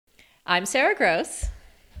I'm Sarah Gross.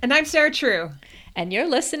 And I'm Sarah True. And you're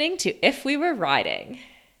listening to If We Were Riding,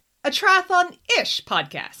 a triathlon-ish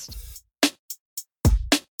podcast.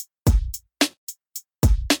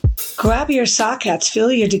 Grab your sock hats,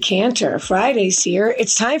 fill your decanter. Friday's here.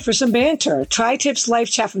 It's time for some banter. Tri-Tips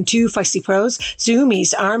life chat from two feisty pros.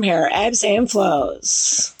 Zoomies, arm hair, ebbs and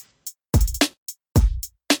flows.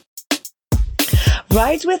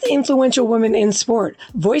 Rides with influential women in sport.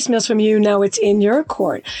 Voicemails from you, now it's in your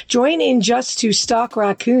court. Join in just to stalk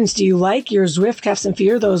raccoons. Do you like your Zwift cuffs and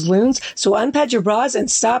fear those loons? So unpad your bras and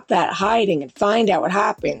stop that hiding and find out what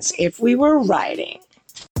happens if we were riding.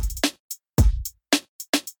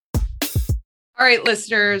 All right,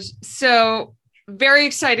 listeners. So very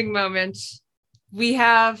exciting moment. We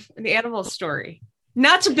have an animal story.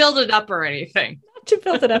 Not to build it up or anything.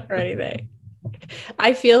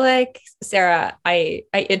 I feel like, Sarah, I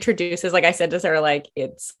introduced this, like I said to Sarah, like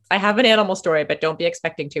I have an animal story, but don't be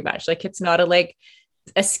expecting too much. Like it's not a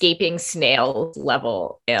escaping snail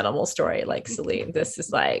level animal story like Celine. This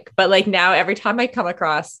is but now every time I come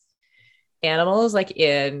across animals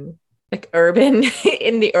in urban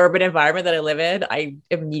in the urban environment that I live in, I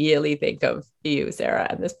immediately think of you, Sarah,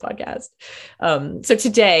 and this podcast. So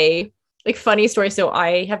today, funny story. So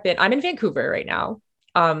I'm in Vancouver right now.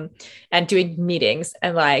 And doing meetings,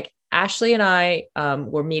 and Ashley and I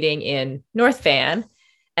were meeting in North Van,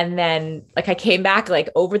 and then I came back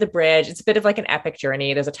over the bridge. It's a bit of an epic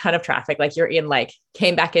journey. There's a ton of traffic. You're in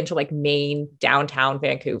came back into main downtown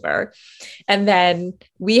Vancouver, and then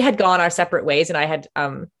we had gone our separate ways,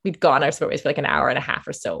 and we'd gone our separate ways for an hour and a half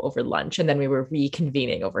or so over lunch, and then we were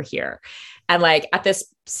reconvening over here, and at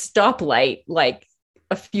this stoplight,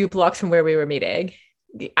 a few blocks from where we were meeting,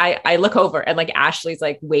 I look over and Ashley's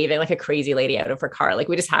waving like a crazy lady out of her car.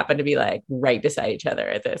 We just happened to be right beside each other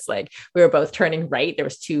at this, we were both turning right. There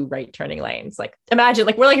was two right turning lanes. Imagine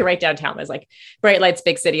we're right downtown. There's bright lights,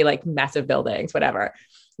 big city, massive buildings, whatever.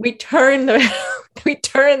 We turn the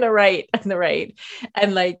right and the right.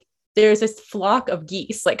 And there's this flock of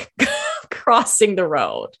geese, crossing the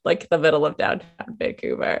road, the middle of downtown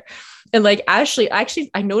Vancouver. And Ashley,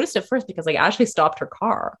 I noticed at first because Ashley stopped her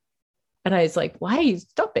car. And I was like, why are you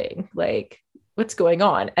stopping? What's going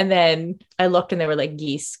on? And then I looked and there were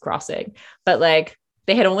geese crossing, but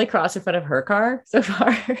they had only crossed in front of her car so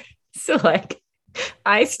far. So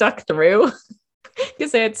I stuck through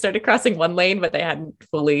because they had started crossing one lane, but they hadn't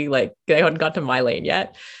fully they hadn't got to my lane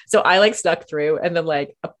yet. So I stuck through, and then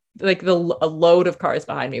a load of cars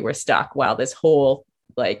behind me were stuck while this whole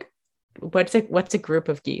what's a group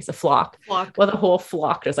of geese, a flock. Well, the whole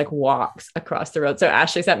flock just walks across the road. So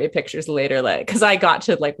Ashley sent me pictures later, because I got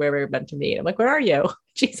to where we were meant to meet. I'm where are you?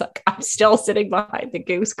 She's I'm still sitting behind the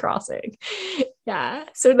goose crossing. Yeah.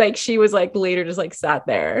 So she was later just sat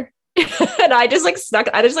there and I just snuck.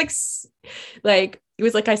 I just it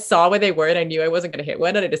was I saw where they were and I knew I wasn't going to hit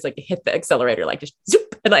one, and I just hit the accelerator, just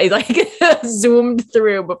zoop, and I zoomed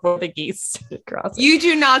through before the geese started crossing. You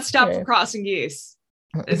do not stop for crossing geese.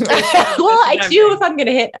 Well, I do if I'm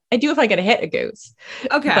gonna hit a goose.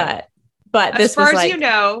 Okay, but as far as you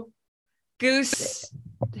know, goose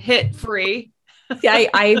hit free. Yeah,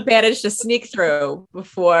 I managed to sneak through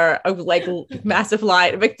before a massive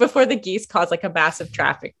line, before the geese caused a massive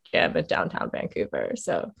traffic jam in downtown Vancouver.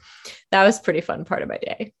 So that was a pretty fun part of my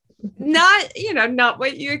day. Not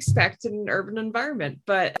what you expect in an urban environment,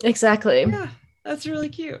 but exactly. Yeah, that's really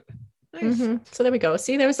cute. Nice. Mm-hmm. So there we go.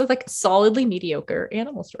 See, there was solidly mediocre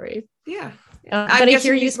animal story. Yeah. But I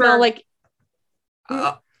hear you smell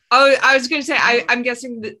I was going to say, I'm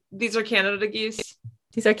guessing that these are Canada geese.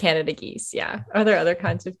 These are Canada geese. Yeah. Are there other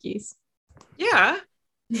kinds of geese? Yeah.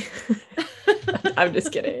 I'm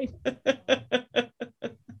just kidding.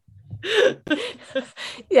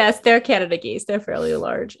 Yes, they're Canada geese. They're fairly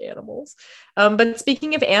large animals. But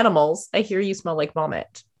speaking of animals, I hear you smell like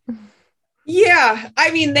vomit. Yeah,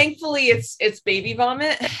 thankfully it's baby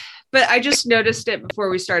vomit, but I just noticed it before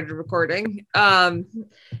we started recording.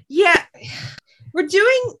 Yeah, we're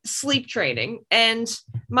doing sleep training, and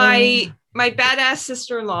my badass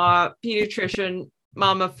sister-in-law, pediatrician,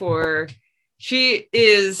 Mama she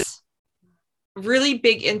is really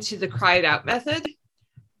big into the cry it out method.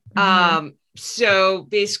 So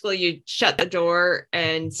basically you shut the door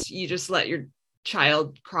and you just let your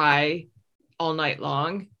child cry all night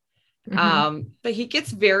long. But he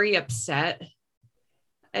gets very upset,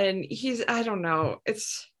 and I don't know,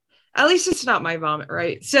 at least it's not my vomit,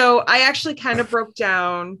 right? So I actually kind of broke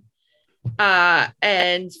down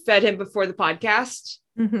and fed him before the podcast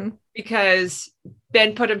because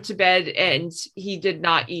Ben put him to bed and he did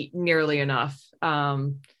not eat nearly enough.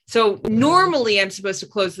 So normally I'm supposed to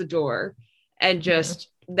close the door and just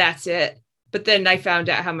that's it. But then I found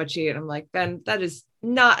out how much he ate. I'm like, Ben, that is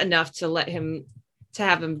not enough to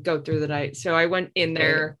have him go through the night. So I went in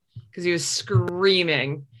there because he was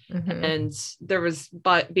screaming, and there was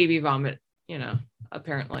baby vomit,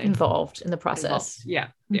 apparently involved in the process. Yeah.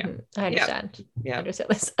 I understand. Yeah. I understand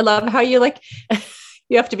this. I love how you like,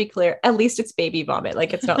 you have to be clear. At least it's baby vomit.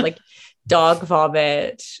 Like it's not like dog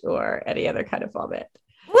vomit or any other kind of vomit.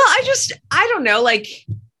 Well, I don't know. Like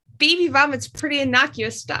baby vomit's pretty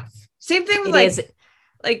innocuous stuff. Same thing with it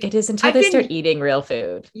is until they start eating real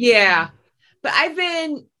food. Yeah. But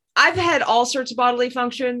I've had all sorts of bodily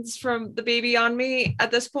functions from the baby on me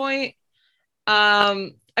at this point.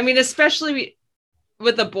 I mean, especially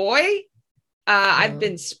with a boy, I've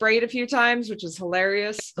been sprayed a few times, which is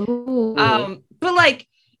hilarious. Ooh. But like,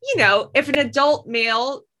 if an adult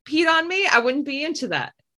male peed on me, I wouldn't be into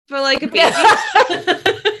that. But like a baby,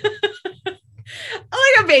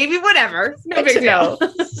 like a baby, whatever. No big deal.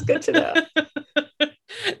 It's good to know.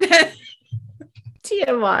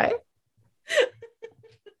 TMI.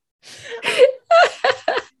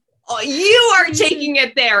 Oh, you are taking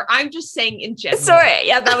it there. I'm just saying in general. Sorry.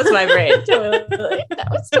 Yeah, that was my brain. Totally. That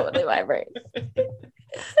was totally my brain.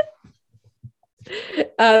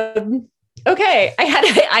 Okay.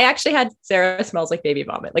 I actually had Sarah smells like baby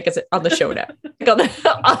vomit. Like it's on the show now. Like on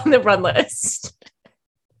the run list.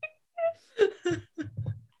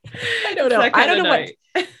 I don't know. I don't know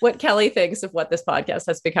what Kelly thinks of what this podcast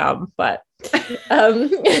has become, but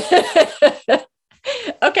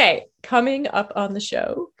okay. Coming up on the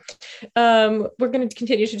show, we're going to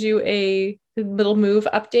continue to do a little move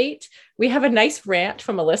update. We have a nice rant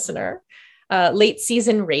from a listener, late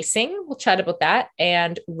season racing. We'll chat about that,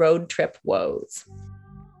 and road trip woes.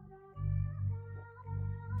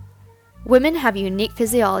 Women have a unique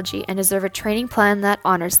physiology and deserve a training plan that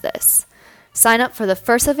honors this. Sign up for the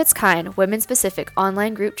first of its kind women-specific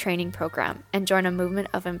online group training program and join a movement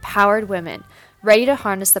of empowered women ready to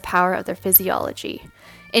harness the power of their physiology.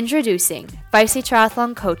 Introducing Feisty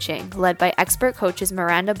Triathlon Coaching, led by expert coaches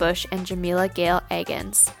Miranda Bush and Jamila Gale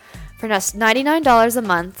Agans. For just $99 a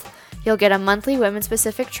month, you'll get a monthly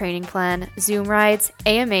women-specific training plan, Zoom rides,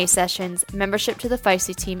 AMA sessions, membership to the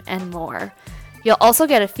Feisty team, and more. You'll also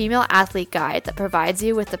get a female athlete guide that provides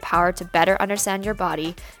you with the power to better understand your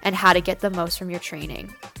body and how to get the most from your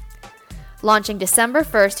training. Launching December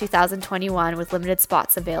 1st, 2021 with limited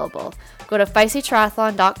spots available. Go to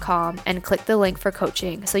feistytriathlon.com and click the link for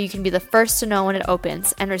coaching so you can be the first to know when it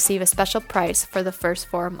opens and receive a special price for the first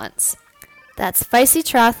 4 months. That's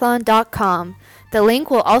feistytriathlon.com. The link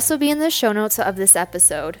will also be in the show notes of this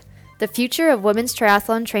episode. The future of women's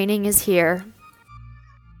triathlon training is here.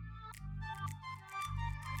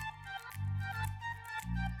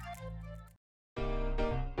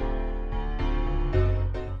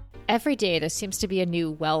 Every day there seems to be a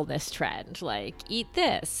new wellness trend, like eat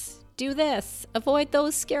this, do this, avoid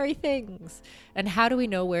those scary things. And how do we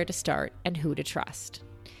know where to start and who to trust?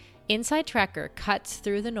 Inside Tracker cuts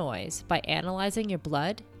through the noise by analyzing your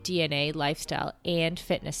blood, DNA, lifestyle, and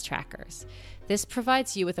fitness trackers. This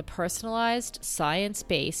provides you with a personalized,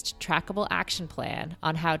 science-based, trackable action plan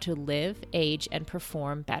on how to live, age, and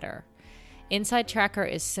perform better. Inside Tracker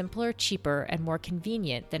is simpler, cheaper, and more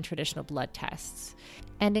convenient than traditional blood tests,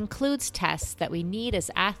 and includes tests that we need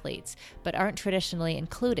as athletes but aren't traditionally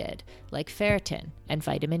included, like ferritin and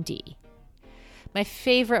vitamin D. My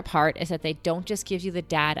favorite part is that they don't just give you the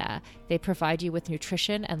data, they provide you with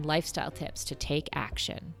nutrition and lifestyle tips to take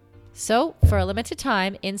action. So, for a limited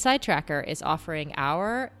time, Inside Tracker is offering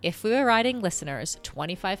our If We Were Riding listeners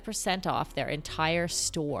 25% off their entire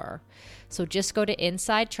store. So just go to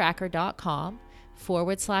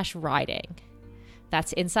insidetracker.com/riding.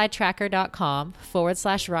 That's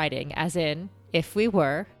insidetracker.com/riding, as in, if we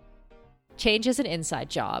were. Change is an inside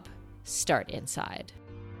job. Start inside.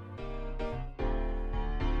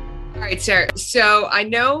 All right, Sarah. So I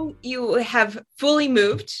know you have fully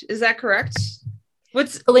moved. Is that correct?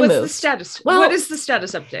 What's the status? Well, what is the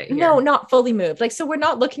status update here? No, not fully moved. Like, so we're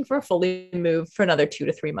not looking for a fully move for another 2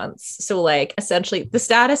 to 3 months. So like, essentially the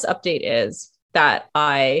status update is that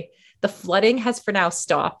the flooding has for now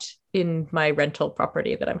stopped in my rental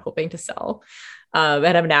property that I'm hoping to sell.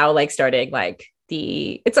 And I'm now like starting like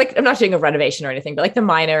it's like, I'm not doing a renovation or anything, but like the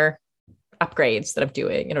minor upgrades that I'm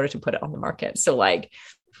doing in order to put it on the market. So like,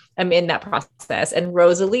 I'm in that process. And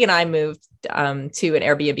Rosalie and I moved to an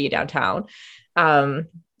Airbnb downtown.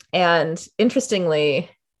 And interestingly,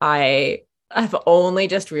 I have only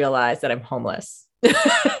just realized that I'm homeless.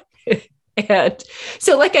 And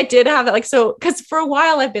so like I did have that, like, so because for a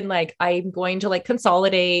while I've been like, I'm going to like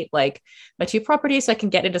consolidate like my two properties so I can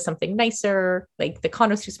get into something nicer, like the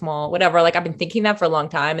condo's too small, whatever. Like I've been thinking that for a long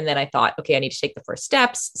time. And then I thought, okay, I need to take the first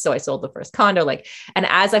steps. So I sold the first condo. Like, and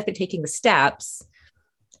as I've been taking the steps,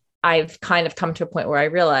 I've kind of come to a point where I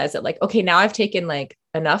realize that like, okay, now I've taken like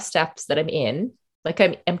enough steps that I'm in, like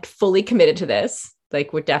I'm fully committed to this.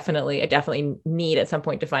 Like I definitely need at some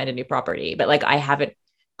point to find a new property, but like I haven't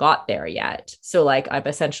got there yet. So like I'm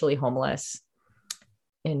essentially homeless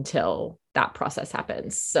until that process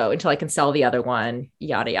happens. So until I can sell the other one,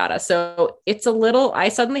 yada, yada. So it's a little, I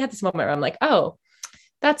suddenly had this moment where I'm like, oh,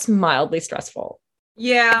 that's mildly stressful.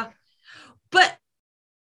 Yeah. But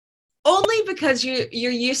only because you're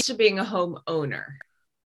used to being a homeowner.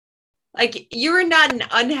 Like you're not an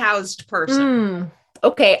unhoused person.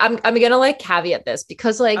 Okay. I'm going to like caveat this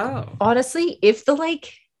because like, honestly, if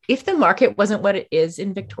the market wasn't what it is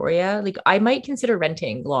in Victoria, like I might consider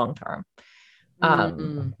renting long-term.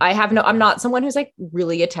 I'm not someone who's like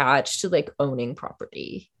really attached to like owning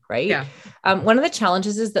property. Right. Yeah. One of the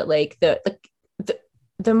challenges is that like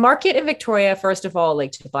the market in Victoria, first of all,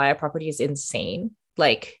 like to buy a property is insane.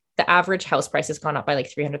 Like the average house price has gone up by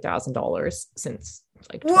like $300,000 since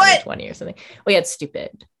like 2020 or something. Oh yeah. It's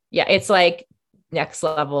stupid. Yeah. It's like next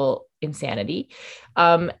level insanity.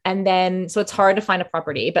 And then, so it's hard to find a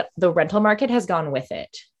property, but the rental market has gone with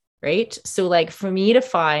it. Right. So like for me to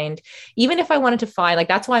find, even if I wanted to find, like,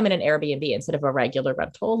 that's why I'm in an Airbnb instead of a regular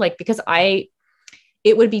rental, like, because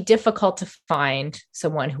it would be difficult to find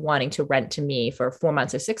someone wanting to rent to me for 4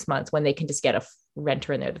 months or 6 months when they can just get a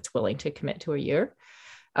renter in there that's willing to commit to a year.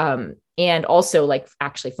 And also like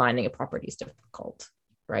actually finding a property is difficult.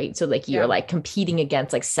 Right. So like you're like competing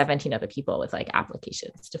against like 17 other people with like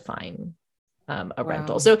applications to find a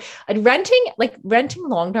rental. So renting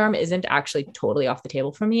long-term isn't actually totally off the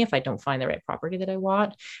table for me if I don't find the right property that I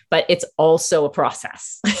want, but it's also a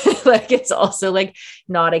process. Like it's also like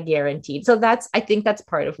not a guaranteed. So I think that's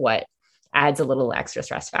part of what adds a little extra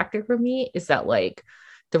stress factor for me is that like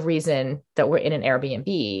the reason that we're in an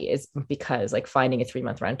Airbnb is because like finding a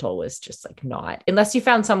 3-month rental was just like not, unless you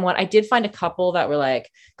found someone. I did find a couple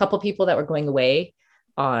people that were going away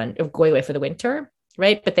for the winter.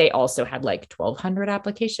 Right. But they also had like 1,200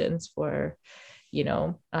 applications for,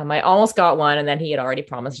 I almost got one and then he had already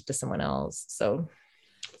promised it to someone else. So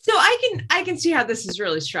I can see how this is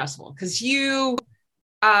really stressful because you,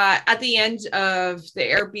 at the end of the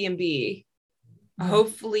Airbnb,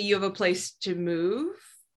 hopefully you have a place to move.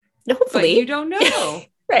 Hopefully. But you don't know.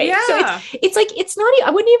 Right. Yeah. So it's like, it's not,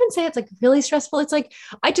 I wouldn't even say it's like really stressful. It's like,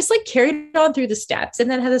 I just like carried on through the steps and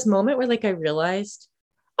then had this moment where like, I realized,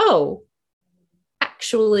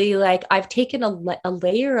 actually, like I've taken a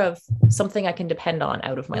layer of something I can depend on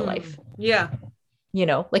out of my life. Yeah.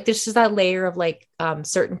 Like there's just that layer of like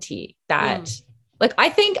certainty that like, I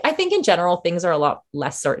think in general, things are a lot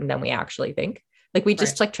less certain than we actually think. Like we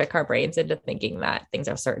just like trick our brains into thinking that things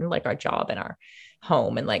are certain, like our job and our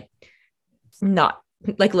home and like not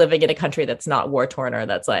like living in a country that's not war torn or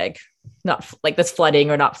that's like not like that's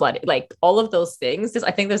flooding or not flooding, like all of those things.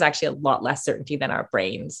 I think there's actually a lot less certainty than our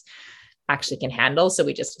brains actually can handle. So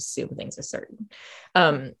we just assume things are certain.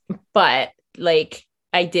 But like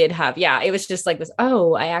I did have, it was just like this,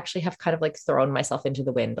 I actually have kind of like thrown myself into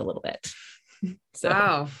the wind a little bit. So,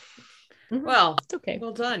 wow. Well, it's okay.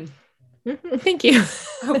 Well done. Thank you.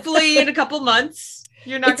 Hopefully in a couple months,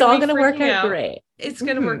 you're not it's all going to work out great. It's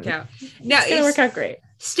going to work out. Now it's going to work out great.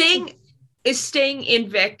 Staying in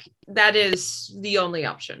Vic. That is the only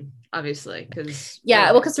option, obviously. Because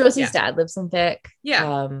Rosie's dad lives in Vic.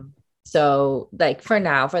 Yeah. So like for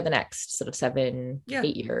now, for the next sort of 7-8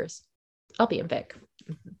 years, I'll be in Vic.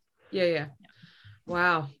 Yeah.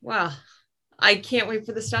 Wow. I can't wait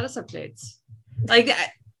for the status updates. Like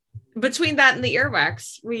between that and the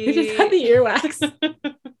earwax, we just had the earwax.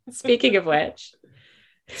 Speaking of which,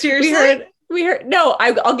 seriously, we heard. No,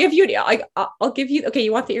 I'll give you. I'll give you. Okay,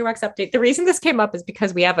 you want the earwax update? The reason this came up is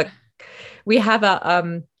because we have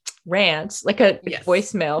a rant, like a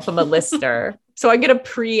voicemail from a listener. So I'm going to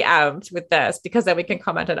preempt with this because then we can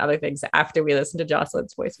comment on other things after we listen to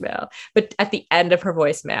Jocelyn's voicemail. But at the end of her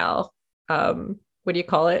voicemail, what do you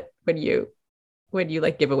call it when you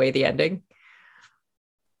like give away the ending?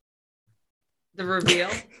 The reveal?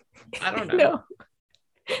 I don't know. No.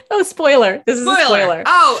 Oh, spoiler. This is a spoiler.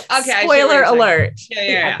 Oh, okay. Spoiler alert.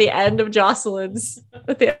 Yeah. At the end of Jocelyn's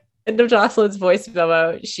voice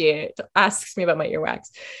memo, she asks me about my earwax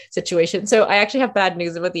situation. So I actually have bad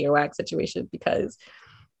news about the earwax situation because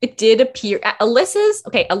it did appear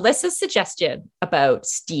Alyssa's suggestion about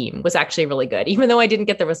steam was actually really good, even though I didn't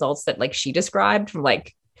get the results that like she described from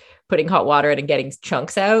like putting hot water in and getting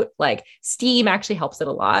chunks out. Like steam actually helps it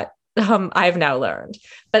a lot. I've now learned,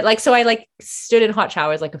 but like, so I like stood in hot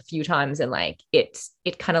showers like a few times and like it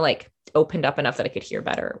kind of like opened up enough that I could hear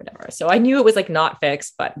better or whatever. So I knew it was like not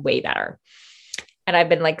fixed, but way better. And I've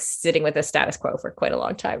been like sitting with the status quo for quite a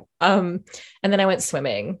long time. And then I went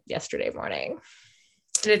swimming yesterday morning.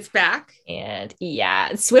 And it's back. And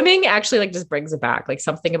yeah, swimming actually like just brings it back. Like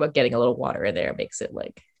something about getting a little water in there makes it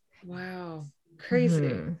like, wow, crazy.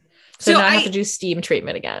 Mm-hmm. So now I have to do steam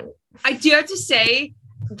treatment again. I do have to say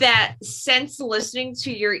that since listening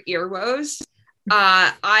to your ear woes,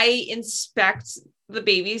 I inspect the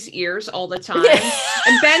baby's ears all the time.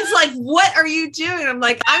 And Ben's like, what are you doing? I'm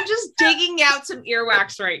like, I'm just digging out some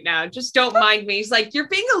earwax right now. Just don't mind me. He's like, you're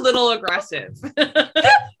being a little aggressive.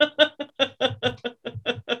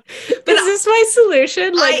 Is this my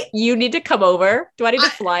solution? Like, you need to come over. Do I need to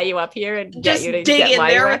fly you up here and get you to dig get in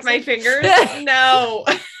there earwax? with my fingers? No.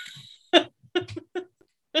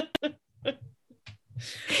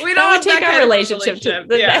 We don't want to take our relationship to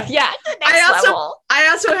the next level. I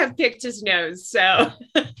also have picked his nose, so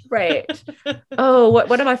right. Oh,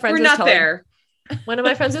 one of my friends we're was not there. One of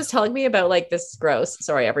my friends was telling me about like this gross.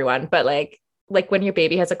 Sorry, everyone, but like when your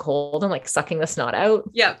baby has a cold and like sucking the snot out.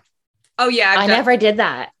 Yeah. Oh yeah. I never did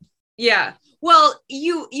that. Yeah. Well,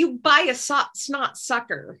 you buy a snot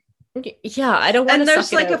sucker. Yeah, I don't want to. And there's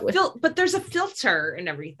suck like it but there's a filter and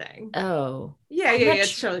everything. Oh. Yeah,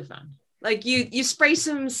 it's really fun. Like you spray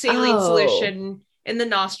some saline solution in the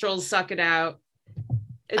nostrils, suck it out.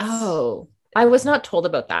 I was not told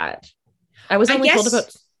about that. I was only told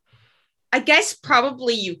about. I guess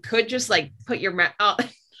probably you could just like put your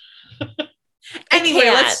mouth. Anyway,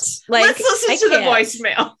 let's listen to the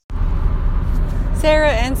voicemail.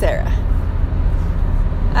 Sarah and Sarah,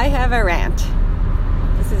 I have a rant.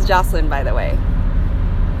 This is Jocelyn, by the way.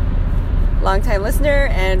 Longtime listener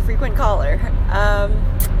and frequent caller.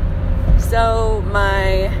 So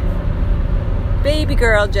my baby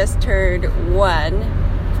girl just turned 1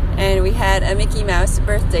 and we had a Mickey Mouse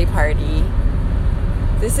birthday party.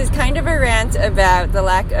 This is kind of a rant about the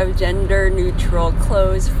lack of gender neutral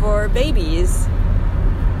clothes for babies.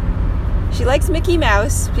 She likes Mickey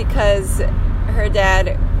Mouse because her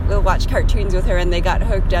dad will watch cartoons with her and they got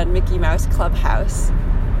hooked on Mickey Mouse Clubhouse.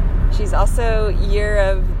 She's also Year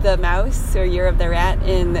of the Mouse or Year of the Rat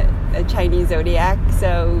in the Chinese zodiac.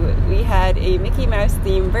 So we had a Mickey Mouse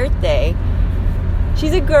themed birthday.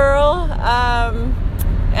 She's a girl,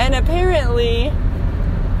 and apparently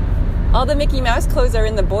all the Mickey Mouse clothes are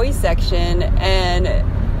in the boys section, and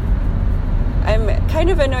I'm kind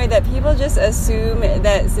of annoyed that people just assume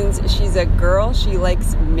that since she's a girl, she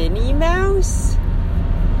likes Minnie Mouse.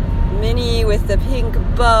 Minnie with the pink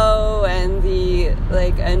bow and the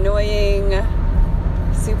like annoying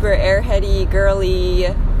super airheady girly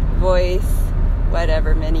voice,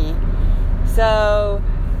 whatever, Minnie. So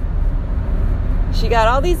she got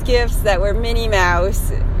all these gifts that were Minnie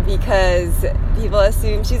Mouse because people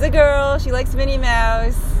assume she's a girl, she likes Minnie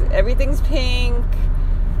Mouse, everything's pink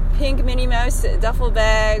Minnie Mouse duffel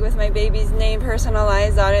bag with my baby's name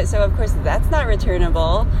personalized on it, so of course that's not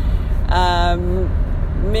returnable.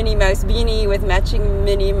 Minnie Mouse beanie with matching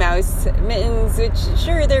Minnie Mouse mittens, which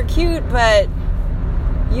sure they're cute, but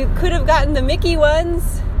you could have gotten the Mickey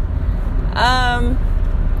ones.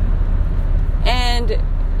 And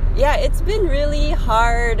yeah, it's been really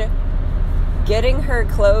hard getting her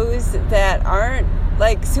clothes that aren't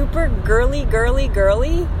like super girly.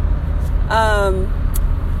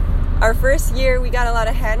 Our first year we got a lot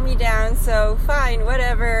of hand-me-downs, so fine,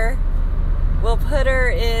 whatever. We'll put her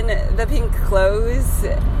in the pink clothes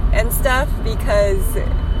and stuff because,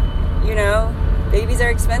 you know, babies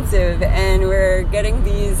are expensive and we're getting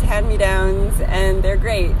these hand-me-downs and they're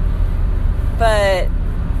great. But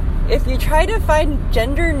if you try to find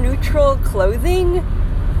gender-neutral clothing,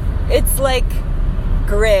 it's like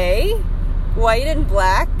gray, white, and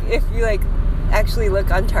black. If you like actually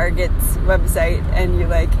look on Target's website and you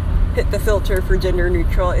like hit the filter for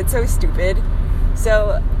gender-neutral, it's so stupid.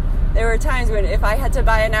 So there were times when if I had to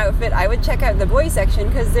buy an outfit, I would check out the boy section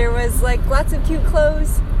because there was like lots of cute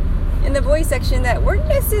clothes in the boy section that weren't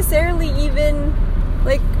necessarily even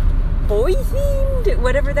like boy themed,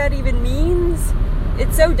 whatever that even means.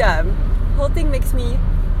 It's so dumb. The whole thing makes me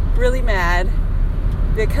really mad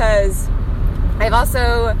because I've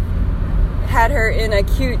also had her in a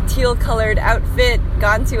cute teal colored outfit,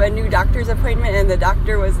 gone to a new doctor's appointment, and the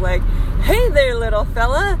doctor was like, "Hey there, little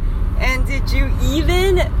fella. And did you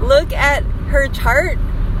even look at her chart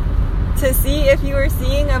to see if you were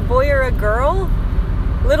seeing a boy or a girl?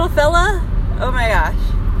 Little fella?" Oh my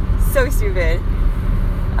gosh. So stupid.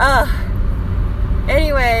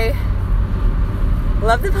 Anyway,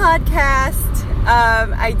 love the podcast.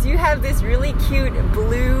 I do have this really cute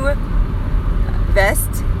blue vest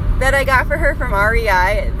that I got for her from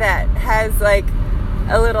REI that has like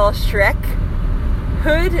a little Shrek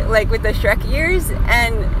hood, like with the Shrek ears.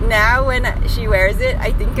 And now when she wears it,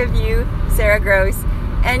 I think of you, Sarah Gross,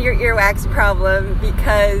 and your earwax problem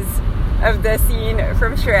because of the scene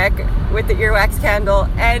from Shrek with the earwax candle.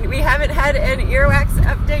 And we haven't had an earwax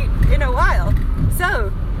update in a while.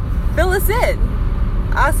 So, fill us in.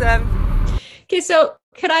 Awesome. Okay, so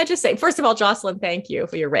can I just say, first of all, Jocelyn, thank you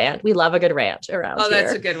for your rant. We love a good rant around here. Oh,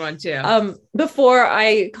 that's a good one too. Before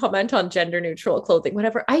I comment on gender neutral clothing,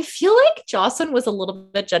 whatever, I feel like Jocelyn was a little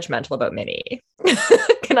bit judgmental about Minnie.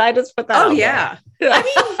 Can I just put that out yeah. there? I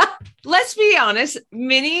mean, let's be honest.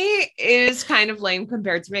 Minnie is kind of lame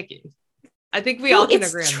compared to Mickey. I think we all can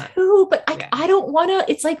agree on that. True, but I don't want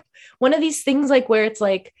to, it's like one of these things like where it's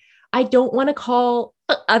like, I don't want to call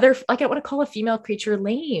I don't want to call a female creature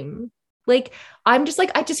lame. Like, I'm just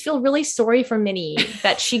like, I just feel really sorry for Minnie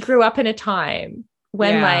that she grew up in a time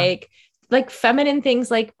when like feminine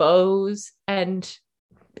things like bows and she's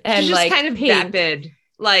just like kind of pink, vapid.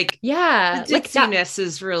 Like, yeah, the ditziness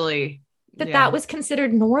is really that was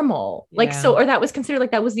considered normal. Like, so, or that was considered like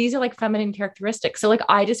these are like feminine characteristics. So like,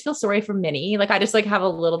 I just feel sorry for Minnie. Like, I just like have a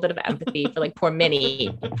little bit of empathy for like poor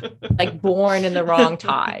Minnie, like born in the wrong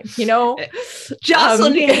time, you know?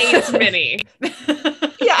 Jocelyn hates Minnie.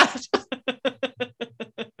 Yeah.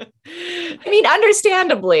 I mean,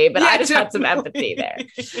 understandably, but I just had some empathy there.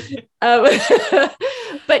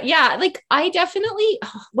 But yeah, like I definitely,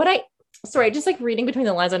 just like reading between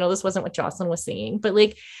the lines, I know this wasn't what Jocelyn was singing, but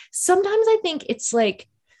like, sometimes I think it's like,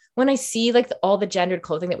 when I see like all the gendered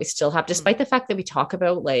clothing that we still have, despite the fact that we talk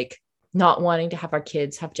about like not wanting to have our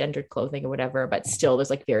kids have gendered clothing or whatever, but still there's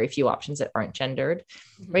like very few options that aren't gendered.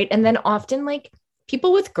 Right. And then often like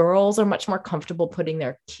people with girls are much more comfortable putting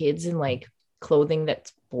their kids in like clothing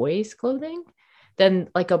that's boys clothing than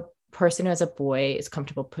like a person who has a boy is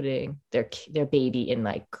comfortable putting their baby in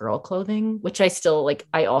like girl clothing, which I still like,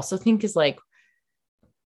 I also think is like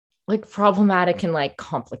problematic and like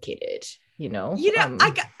complicated, you know?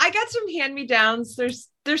 I got some hand-me-downs. There's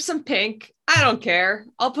some pink. I don't care.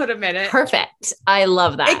 I'll put them in it. Perfect. I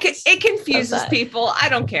love that. It confuses people. I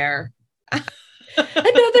don't care.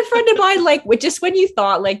 Another friend of mine, like just when you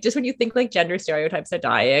think like gender stereotypes are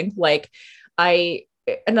dying, like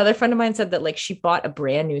another friend of mine said that like she bought a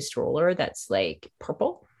brand new stroller that's like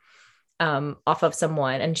purple off of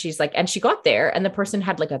someone, and she's like, and she got there and the person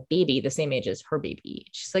had like a baby the same age as her baby.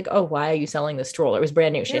 She's like, oh, why are you selling the stroller? It was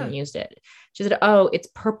brand new. She hadn't used it. She said, oh, it's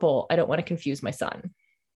purple. I don't want to confuse my son.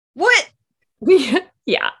 What?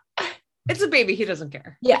 Yeah. It's a baby. He doesn't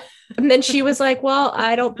care. Yeah. And then she was like, well,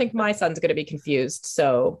 I don't think my son's going to be confused.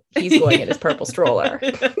 So he's going in his purple stroller.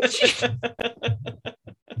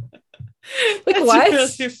 Like, that's what?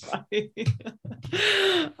 Really funny.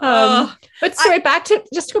 But sorry, to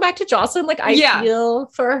go back to Jocelyn, like I feel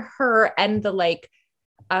for her and the like,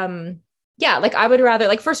 like I would rather,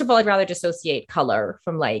 like, first of all, I'd rather dissociate color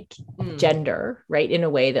from like gender, right? In a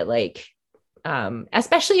way that like,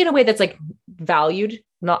 especially in a way that's like valued,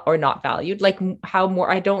 not valued, like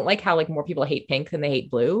I don't like how like more people hate pink than they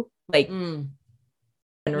hate blue. Like,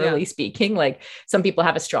 generally speaking, like some people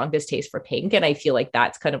have a strong distaste for pink. And I feel like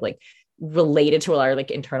that's kind of like related to our like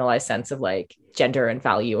internalized sense of like gender and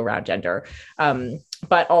value around gender.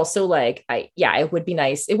 But also like, it would be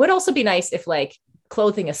nice. It would also be nice if like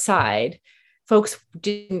clothing aside, folks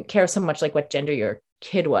didn't care so much like what gender your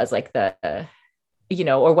kid was, like or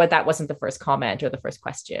what that wasn't the first comment or the first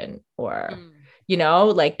question, or,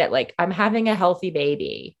 like that, like I'm having a healthy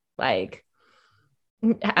baby. Like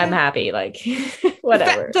I'm happy, like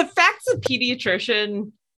whatever. The fact the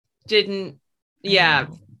pediatrician didn't,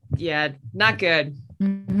 not good.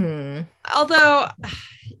 Mm-hmm. Although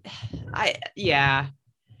I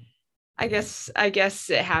guess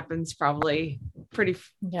it happens probably pretty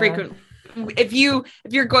frequent. If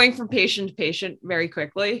you're going from patient to patient very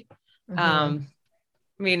quickly. I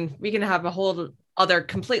mean, we can have a whole other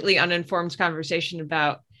completely uninformed conversation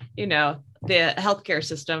about, the healthcare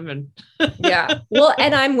system and well,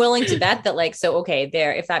 and I'm willing to bet that like, so, okay,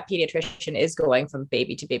 if that pediatrician is going from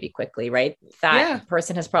baby to baby quickly, right? That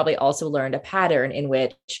person has probably also learned a pattern in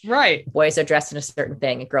which boys are dressed in a certain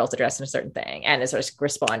thing and girls are dressed in a certain thing, and is sort of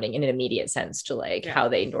responding in an immediate sense to like how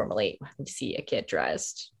they normally see a kid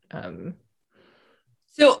dressed.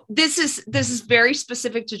 So this is very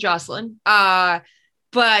specific to Jocelyn,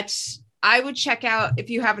 but I would check out, if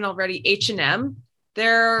you haven't already, H&M.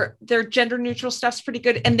 Their gender neutral stuff's pretty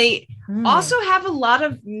good, and they also have a lot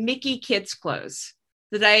of Mickey kids clothes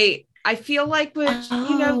that I I feel like with,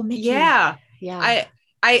 Mickey. yeah, Yeah.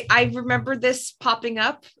 I remember this popping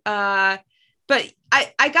up. But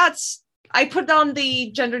I put on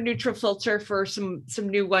the gender neutral filter for some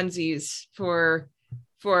new onesies for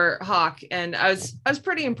Hawk, and I was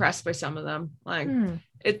pretty impressed by some of them. Like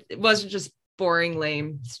it wasn't just boring,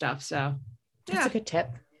 lame stuff. So that's a good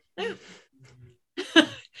tip. Yeah.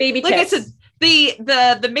 Baby like tips. I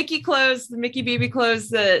said, the Mickey clothes, the Mickey baby clothes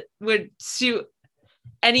that would suit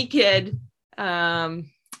any kid. I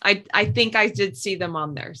think I did see them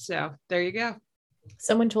on there. So there you go.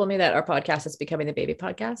 Someone told me that our podcast is becoming the baby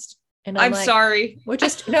podcast. And I'm like, sorry. We're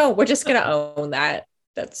just gonna own that.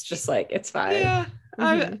 That's just like, it's fine. Yeah.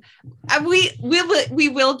 We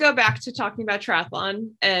will go back to talking about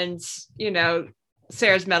triathlon and,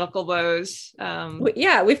 Sarah's medical woes.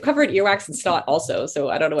 We've covered earwax and snot also, so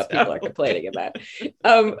I don't know what people are complaining about.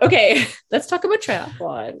 Okay, let's talk about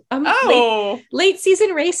triathlon. Late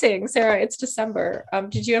season racing, Sarah. It's December.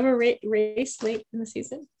 Did you ever race late in the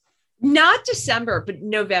season? Not December, but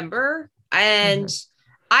November. And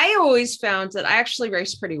I always found that I actually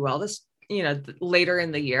raced pretty well this, later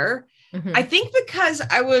in the year. I think because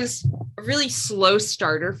I was a really slow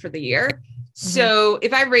starter for the year. So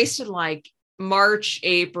if I raced in like March,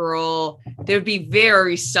 April, there would be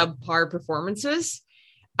very subpar performances.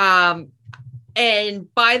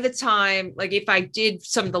 And by the time, like if I did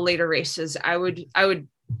some of the later races, I would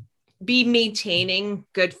be maintaining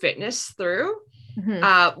good fitness through,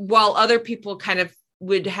 while other people kind of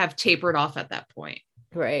would have tapered off at that point.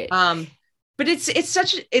 Right. But it's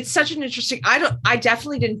such an interesting, I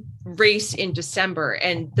definitely didn't race in December,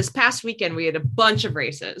 and this past weekend we had a bunch of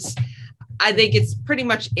races. I think it's pretty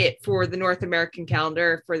much it for the North American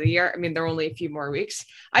calendar for the year. I mean, there are only a few more weeks.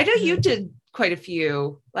 I know you did quite a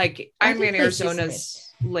few, like Ironman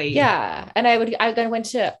Arizona's late. Yeah. And I went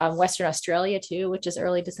to Western Australia too, which is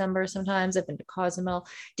early December sometimes. I've been to Cozumel.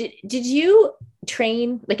 Did you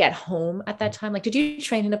train like at home at that time? Like, did you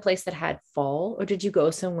train in a place that had fall, or did you go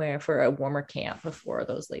somewhere for a warmer camp before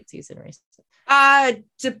those late season races?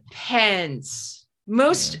 Depends.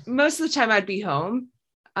 Most of the time I'd be home.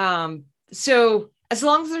 So as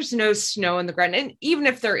long as there's no snow on the ground, and even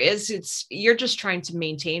if there is, you're just trying to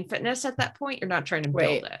maintain fitness at that point. You're not trying to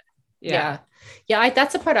build it. Yeah.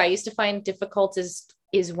 That's the part I used to find difficult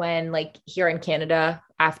is when, like, here in Canada,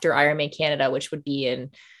 after Ironman Canada, which would be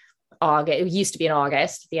in August, it used to be in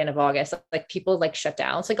August, the end of August, like people like shut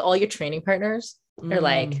down. It's like all your training partners are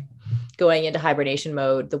like going into hibernation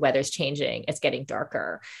mode. The weather's changing. It's getting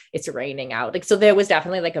darker. It's raining out. Like, so there was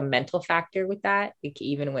definitely like a mental factor with that.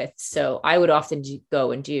 Like, so I would often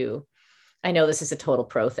go and do, I know this is a total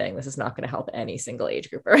pro thing. This is not going to help any single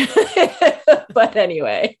age grouper, but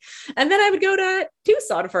anyway. And then I would go to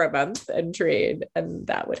Tucson for a month and train, and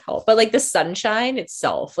that would help. But like the sunshine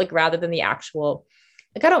itself, like rather than the actual,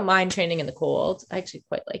 like I don't mind training in the cold. I actually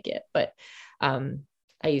quite like it, but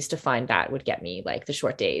I used to find that would get me like the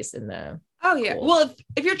short days in the cold. Well,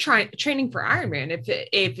 if you're training for Ironman,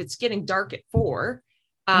 if it's getting dark at 4,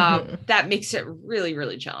 that makes it really,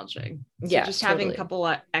 really challenging. So just having a couple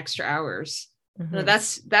of extra hours. No,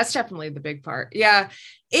 that's definitely the big part. Yeah.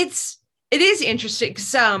 It is interesting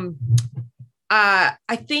because I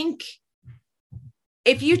think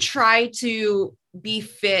if you try to be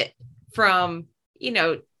fit from,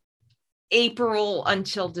 April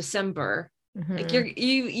until December, like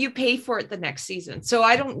you pay for it the next season. So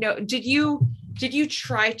I don't know. Did you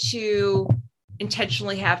try to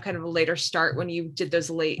intentionally have kind of a later start when you did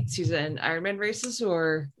those late season Ironman races,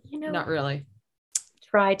 or not really?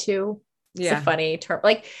 Try to. It's a funny term,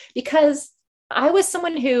 like, because I was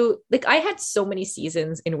someone who, like, I had so many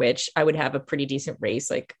seasons in which I would have a pretty decent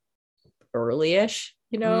race, like early-ish,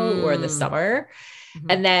 or in the summer.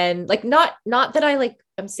 And then like, not that I like,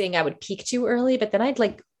 I'm saying I would peak too early, but then I'd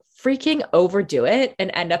like freaking overdo it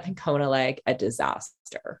and end up in Kona like a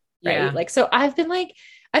disaster. Right. Like, so I've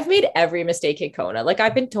made every mistake in Kona. Like,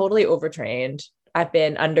 I've been totally overtrained. I've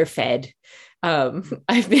been underfed.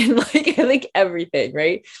 I've been like everything,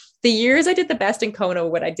 right? The years I did the best in Kona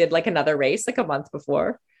when I did like another race like a month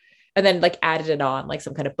before, and then like added it on like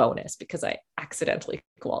some kind of bonus because I accidentally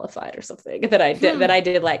qualified or something that I did, that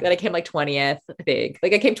I came like 20th, I think.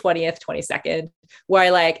 Like I came 20th, 22nd,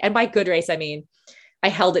 where I and by good race, I mean, I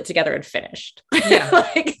held it together and finished. Yeah.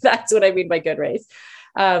 Like, that's what I mean by good race.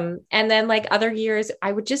 And then like other years,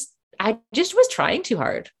 I just was trying too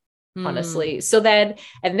hard, honestly. So then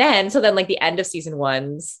like the end of season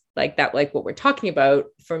ones, like that, like what we're talking about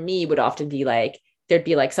for me would often be like, there'd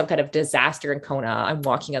be like some kind of disaster in Kona. I'm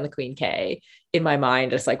walking on the Queen K in my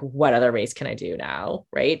mind, just like, what other race can I do now?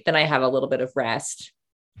 Right. Then I have a little bit of rest.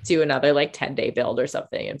 do another like 10-day build or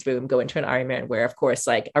something and boom, go into an Ironman where of course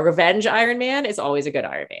like a revenge Ironman is always a good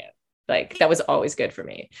Ironman. Like that was always good for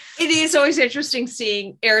me. It is always interesting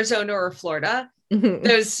seeing Arizona or Florida.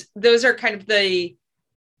 Mhm. Those are kind of the,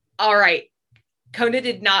 all right, Kona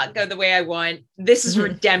did not go the way I want. This is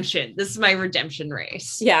redemption. This is my redemption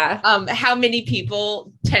race. Yeah. How many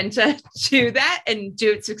people tend to do that and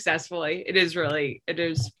do it successfully? It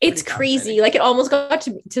is It's crazy. Like it almost got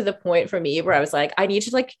to the point for me where I was like, I need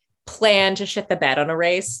to like plan to shit the bed on a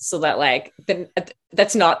race so that like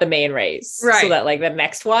that's not the main race. Right. So that like the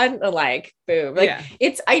next one, like boom. Like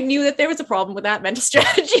I knew that there was a problem with that mental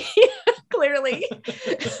strategy. Clearly.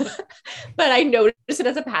 But I noticed it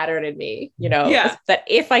as a pattern in me, you know, that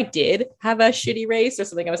if I did have a shitty race or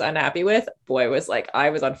something I was unhappy with, boy, was like,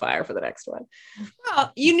 I was on fire for the next one.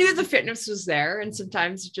 Well, you knew the fitness was there and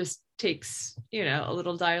sometimes it just takes, you know, a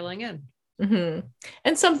little dialing in. Mm-hmm.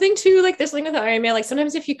 And something too, like this thing with the Ironman, like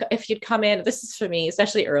sometimes if you'd come in, this is for me,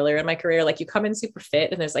 especially earlier in my career, like you come in super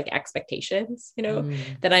fit and there's like expectations, you know,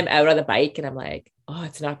 then I'm out on the bike and I'm like, oh,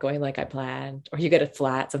 it's not going like I planned, or you get it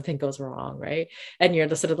flat, something goes wrong, right? And you're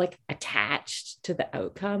just sort of like attached to the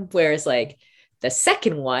outcome. Whereas like the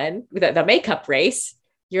second one, the makeup race,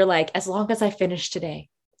 you're like, as long as I finish today,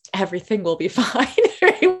 everything will be fine.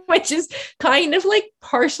 Right? Which is kind of like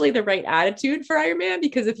partially the right attitude for Ironman,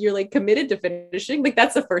 because if you're like committed to finishing, like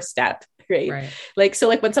that's the first step, right? Like, so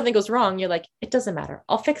like when something goes wrong, you're like, it doesn't matter.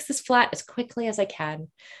 I'll fix this flat as quickly as I can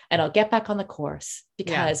and I'll get back on the course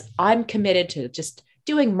because I'm committed to just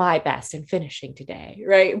doing my best and finishing today.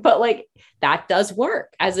 Right. But like that does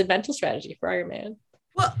work as a mental strategy for Ironman.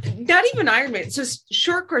 Well, not even Ironman. So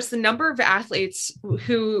short course, the number of athletes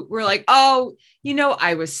who were like, oh, you know,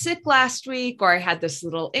 I was sick last week, or I had this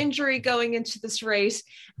little injury going into this race.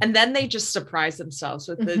 And then they just surprise themselves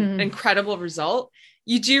with an incredible result.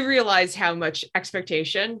 You do realize how much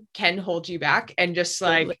expectation can hold you back. And just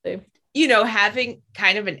like, you know, having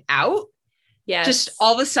kind of an out. Yes. Just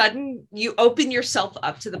all of a sudden you open yourself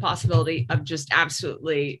up to the possibility of just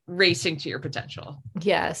absolutely racing to your potential.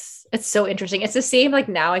 Yes. It's so interesting. It's the same. Like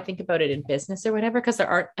now I think about it in business or whatever, because there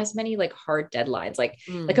aren't as many like hard deadlines. Like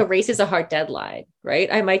a race is a hard deadline, right?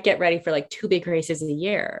 I might get ready for like 2 big races a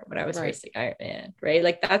year when I was racing Ironman, right?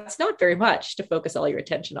 Like that's not very much to focus all your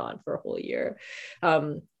attention on for a whole year.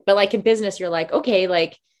 But like in business, you're like, okay,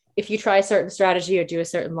 like if you try a certain strategy or do a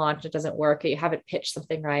certain launch, and it doesn't work, or you haven't pitched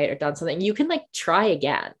something right or done something, you can like try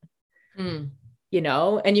again, you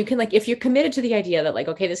know, and you can like, if you're committed to the idea that like,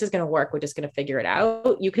 okay, this is going to work, we're just going to figure it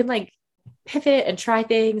out. You can like pivot and try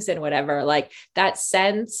things and whatever, like that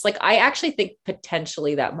sense. Like, I actually think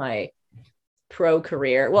potentially that my pro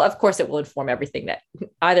career, well, of course it will inform everything that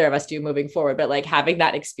either of us do moving forward, but like having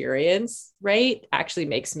that experience, right, actually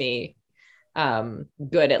makes me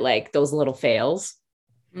good at like those little fails.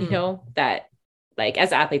 You know, that like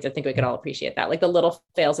as athletes, I think we can all appreciate that. Like the little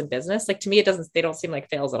fails in business, like to me, they don't seem like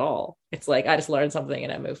fails at all. It's like, I just learned something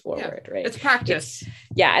and I move forward. Right. It's practice.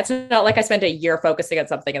 It's not like I spent a year focusing on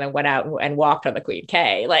something and then went out and walked on the Queen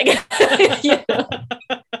K. Like, you know?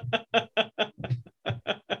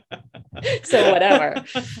 So whatever.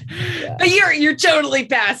 Yeah. But you're totally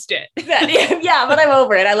past it. Yeah, but I'm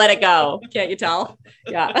over it. I let it go. Can't you tell?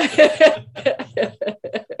 Yeah.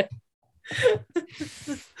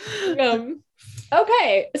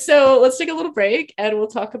 Okay, so let's take a little break and we'll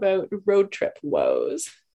talk about road trip woes.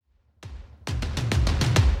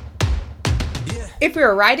 If We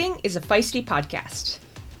Were Riding is a feisty podcast.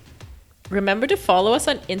 Remember to follow us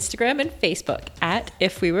on Instagram and Facebook at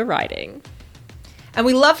If We Were Riding. And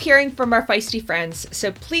we love hearing from our feisty friends,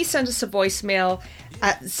 so please send us a voicemail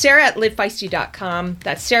at sarah@livefeisty.com.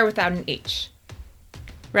 That's Sarah without an H.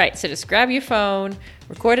 Right, so just grab your phone,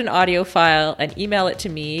 record an audio file, and email it to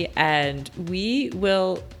me, and we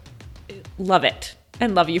will love it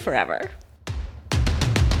and love you forever.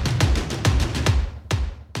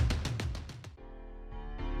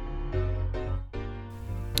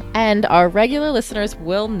 And our regular listeners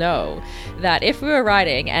will know that If We Were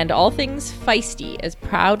Riding and all things feisty is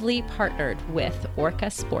proudly partnered with Orca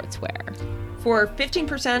Sportswear. For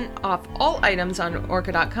 15% off all items on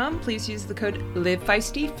orca.com, please use the code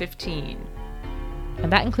LIVEFEISTY15.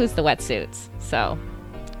 And that includes the wetsuits, so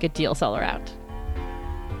good deals all around.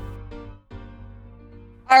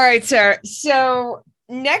 All right, Sarah. So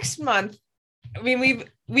next month, I mean,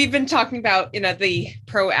 we've been talking about, you know, the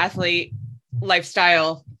pro athlete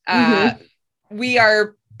lifestyle. We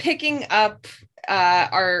are picking up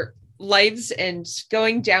our lives and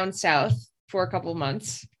going down south for a couple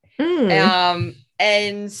months. And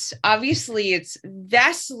obviously it's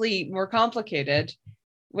vastly more complicated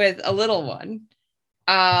with a little one.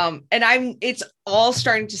 And it's all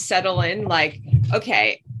starting to settle in. Like,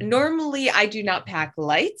 okay, normally I do not pack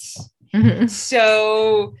lights. Mhm.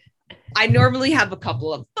 So I normally have a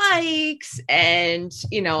couple of bikes and,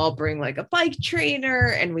 I'll bring like a bike trainer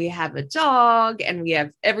and we have a dog and we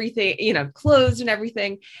have everything, clothes and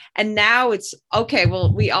everything. And now it's okay.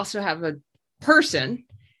 Well, we also have a person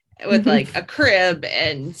with like a crib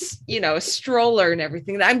and, a stroller and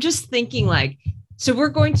everything. I'm just thinking like, so we're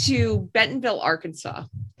going to Bentonville, Arkansas.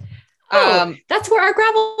 That's where our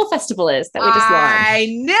gravel festival is that we just launched. I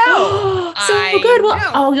know. So good.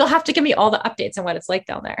 Well, you'll have to give me all the updates on what it's like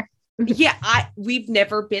down there. Yeah, we've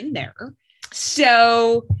never been there.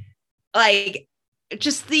 So like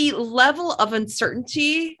just the level of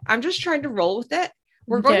uncertainty, I'm just trying to roll with it.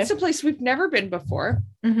 We're going to a place we've never been before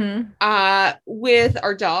with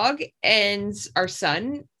our dog and our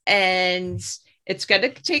son. And it's going to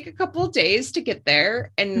take a couple of days to get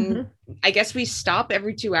there. And I guess we stop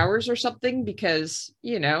every 2 hours or something because,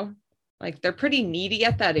 like they're pretty needy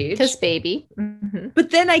at that age. Because baby. But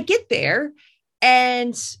then I get there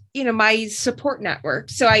and, my support network.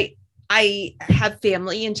 So I have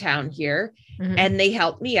family in town here and they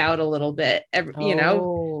help me out a little bit,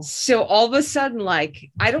 so all of a sudden,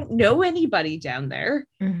 like, I don't know anybody down there.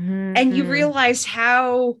 And you realize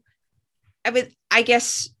how, I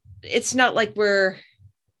guess it's not like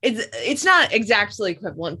it's not exactly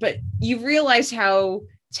equivalent, but you realize how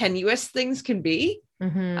tenuous things can be.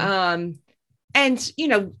 And,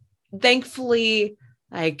 thankfully,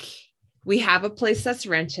 like, we have a place that's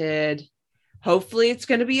rented. Hopefully it's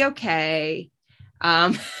going to be okay.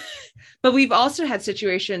 But we've also had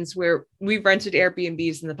situations where we've rented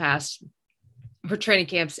Airbnbs in the past for training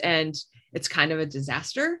camps and it's kind of a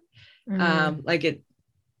disaster.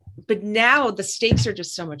 But now the stakes are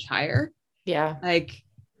just so much higher. Yeah. Like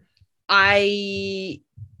I'm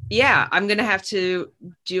going to have to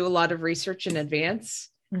do a lot of research in advance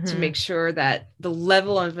to make sure that the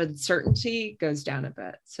level of uncertainty goes down a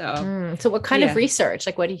bit. So, so what kind of research?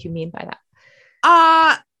 Like, what do you mean by that?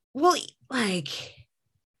 Well, like,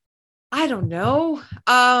 I don't know.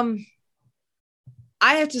 I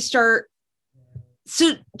have to start.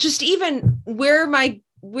 So just even where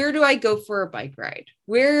do I go for a bike ride?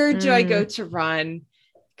 Where do I go to run?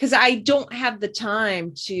 Because I don't have the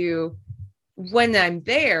time to, when I'm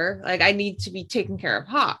there, like I need to be taking care of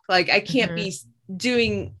Hawk. Like I can't be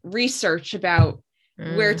doing research about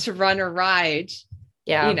where to run or ride,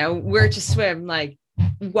 where to swim, like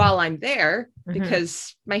while I'm there,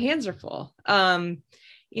 because my hands are full.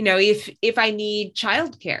 If I need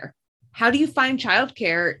childcare, how do you find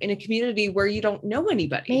childcare in a community where you don't know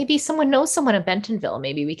anybody? Maybe someone knows someone in Bentonville.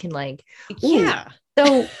 Maybe we can like, yeah.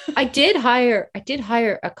 So I did hire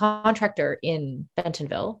a contractor in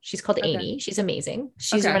Bentonville. She's called Amy. She's amazing.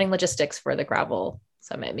 She's running logistics for the gravel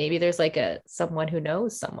summit. Maybe there's like someone who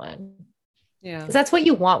knows someone. Yeah. Because that's what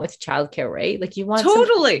you want with childcare, right? Like you want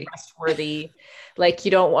totally trustworthy, like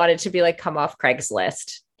you don't want it to be like come off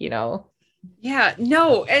Craigslist, Yeah,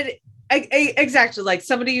 no. And exactly, like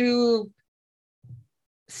somebody who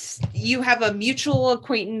you have a mutual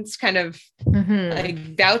acquaintance kind of like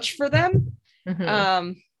vouch for them.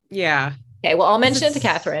 Yeah. Okay, well, I'll mention it to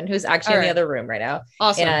Catherine, who's actually in the other room right now.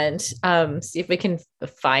 Awesome. And see if we can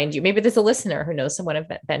find you. Maybe there's a listener who knows someone in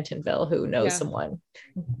Bentonville who knows someone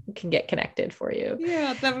who can get connected for you.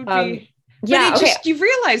 Yeah, that would be. Yeah, just you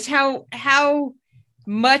realize how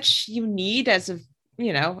much you need as a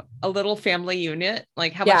little family unit,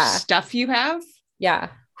 like how much stuff you have. Yeah.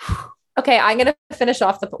 Okay, I'm going to finish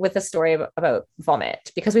off with a story about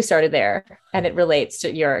vomit because we started there and it relates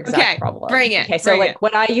to your exact problem. Bring it. Okay, so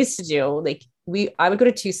what I used to do, like I would go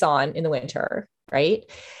to Tucson in the winter, right?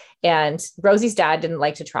 And Rosie's dad didn't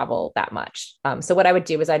like to travel that much. So what I would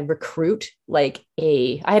do is I'd recruit I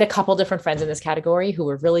had a couple different friends in this category who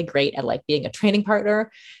were really great at like being a training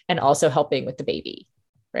partner and also helping with the baby,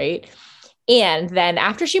 right? And then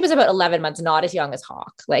after she was about 11 months, not as young as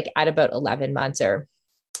Hawk, like at about 11 months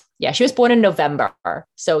she was born in November.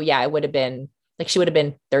 So it would have been like, she would have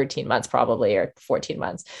been 13 months probably, or 14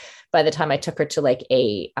 months by the time I took her to like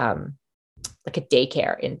a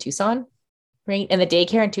daycare in Tucson. Right. And the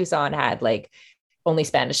daycare in Tucson had like only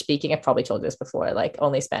Spanish speaking. I've probably told you this before, like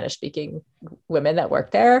only Spanish speaking women that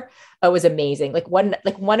worked there. It was amazing. Like one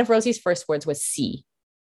of Rosie's first words was C.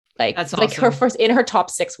 Like, that's awesome. Like her first in her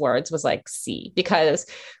top 6 words was like C, because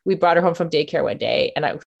we brought her home from daycare one day and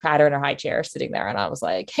I had her in her high chair sitting there and I was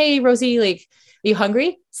like, "Hey, Rosie, like, are you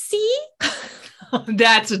hungry? C?"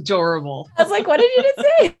 That's adorable. I was like, "What did you just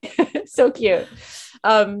say?" So cute.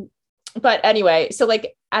 But anyway, so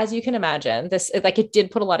like, as you can imagine, this, like, it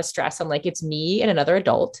did put a lot of stress on, like, it's me and another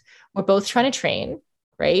adult. We're both trying to train.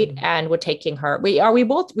 right? And we're taking her. We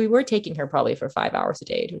were taking her probably for 5 hours a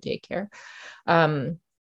day to daycare.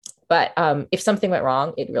 But if something went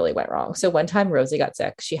wrong, it really went wrong. So one time Rosie got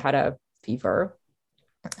sick. She had a fever,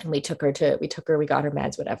 and we got her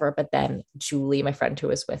meds, whatever. But then Julie, my friend who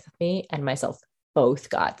was with me, and myself both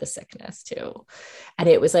got the sickness too. And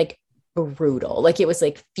it was like brutal. Like it was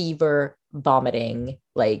like fever, vomiting,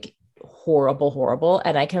 like horrible.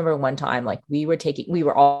 And I can remember one time, like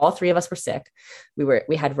all three of us were sick.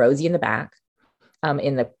 We had Rosie in the back,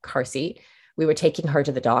 in the car seat. We were taking her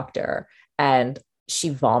to the doctor, and she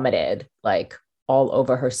vomited like all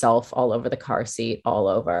over herself, all over the car seat, all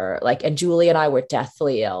over, like, and Julie and I were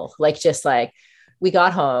deathly ill. Like, just like, we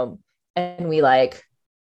got home and we had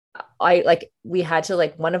to,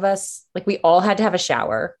 like, one of us, like, we all had to have a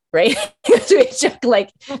shower, right? So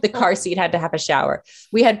like the car seat had to have a shower.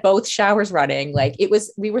 We had both showers running. Like,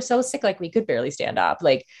 we were so sick, like we could barely stand up.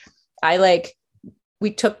 Like,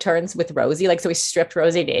 we took turns with Rosie. Like, so we stripped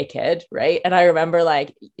Rosie naked. Right. And I remember,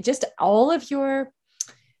 like, just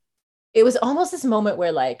it was almost this moment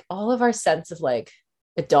where, like, all of our sense of, like,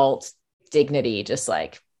 adult dignity just,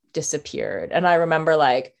 like, disappeared. And I remember,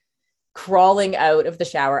 like, crawling out of the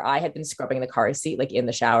shower. I had been scrubbing the car seat, like, in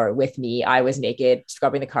the shower with me. I was naked,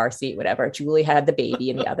 scrubbing the car seat, whatever. Julie had the baby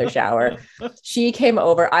in the other shower. She came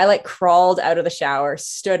over. I, like, crawled out of the shower,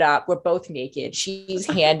 stood up. We're both naked. She's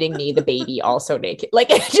handing me the baby, also naked. Like,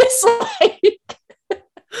 it just, like,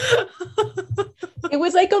 it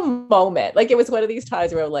was like a moment. Like, it was one of these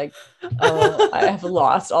times where I'm like, oh, I have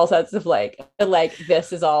lost all sense of, like,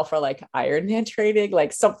 this is all for, like, Ironman training.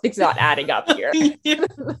 Like, something's not adding up here.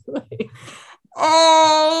 Like,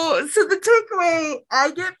 oh, so the takeaway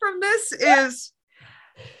I get from this is,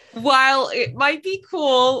 while it might be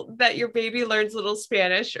cool that your baby learns a little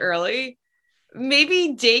Spanish early,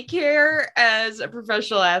 maybe daycare as a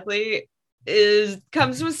professional athlete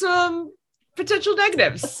comes with some potential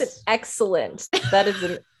negatives. That is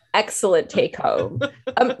an excellent take home.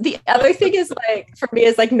 The other thing is, like, for me,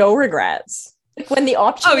 is, like, no regrets. Like, when the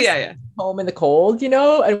option was home in the cold,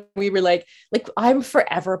 and we were like I'm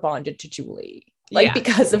forever bonded to Julie, like,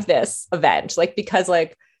 because of this event. Like, because,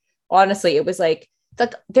 like, honestly, it was like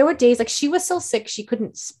there were days, like, she was so sick she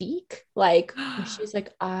couldn't speak. Like, she was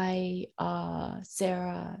like,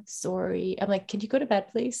 Sarah, sorry. I'm like, can you go to bed,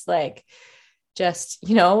 please? Like, just,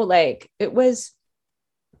 like, it was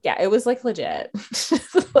like legit.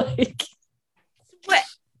 Like, what?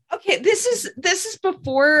 Okay, this is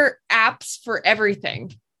before apps for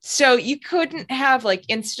everything. So you couldn't have, like,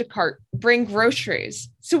 Instacart bring groceries.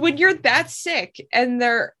 So when you're that sick and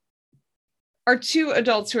there are two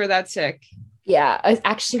adults who are that sick. Yeah,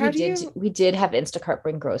 actually, we did have Instacart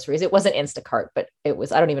bring groceries. It wasn't Instacart, but it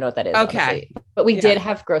was, I don't even know what that is. Okay. Honestly. But we did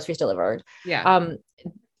have groceries delivered. Yeah.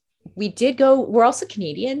 We did go, we're also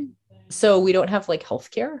Canadian, so we don't have, like,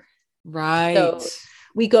 healthcare. Right. So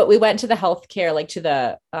we went to the healthcare, like, to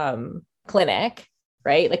the clinic,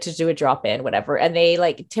 right? Like, to do a drop-in, whatever. And they,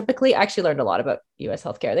 like, typically, actually learned a lot about US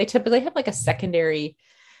healthcare. They typically have, like, a secondary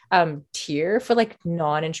tier for, like,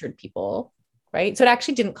 non-insured people. Right. So it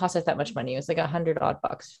actually didn't cost us that much money. It was like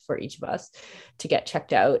 $100 for each of us to get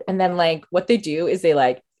checked out. And then, like, what they do is they,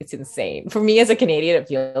 like, it's insane. For me as a Canadian, it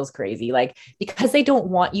feels crazy. Like, because they don't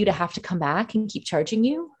want you to have to come back and keep charging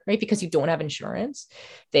you, right? Because you don't have insurance.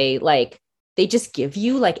 They just give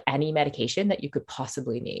you, like, any medication that you could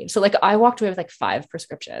possibly need. So, like, I walked away with, like, 5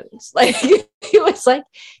 prescriptions. Like, it was, like,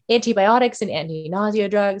 antibiotics and anti-nausea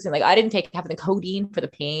drugs. And, like, I didn't have the codeine for the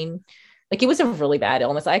pain. Like, it was a really bad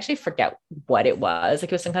illness. I actually forget what it was.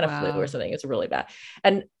 Like, it was some kind of flu or something. It was really bad.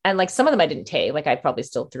 And like, some of them I didn't take. Like, I probably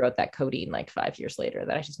still threw out that codeine, like, 5 years later,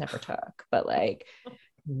 that I just never took. But, like,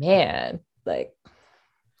 man, like,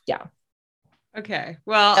 yeah. Okay.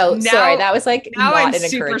 Well, sorry. That was, like, now not I'm an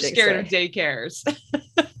super scared story. of daycares.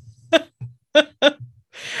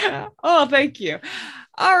 Oh, thank you.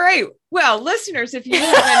 All right. Well, listeners, if you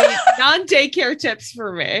have any non-daycare tips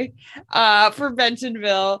for me, for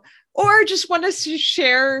Bentonville, or just want us to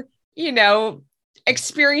share,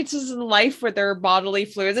 experiences in life with their bodily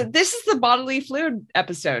fluids. This is the bodily fluid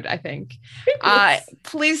episode, I think.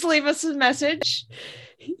 Please leave us a message.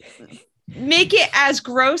 Make it as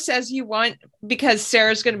gross as you want, because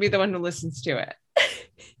Sarah's going to be the one who listens to it.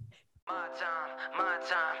 My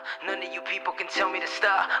time. None of you people can tell me to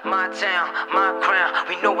stop. My town, my crown.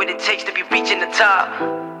 We know what it takes to be reaching the top.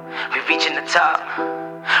 We're reaching the top.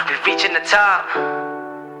 We're reaching the top.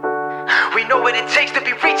 We know what it takes to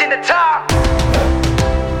be reaching the top.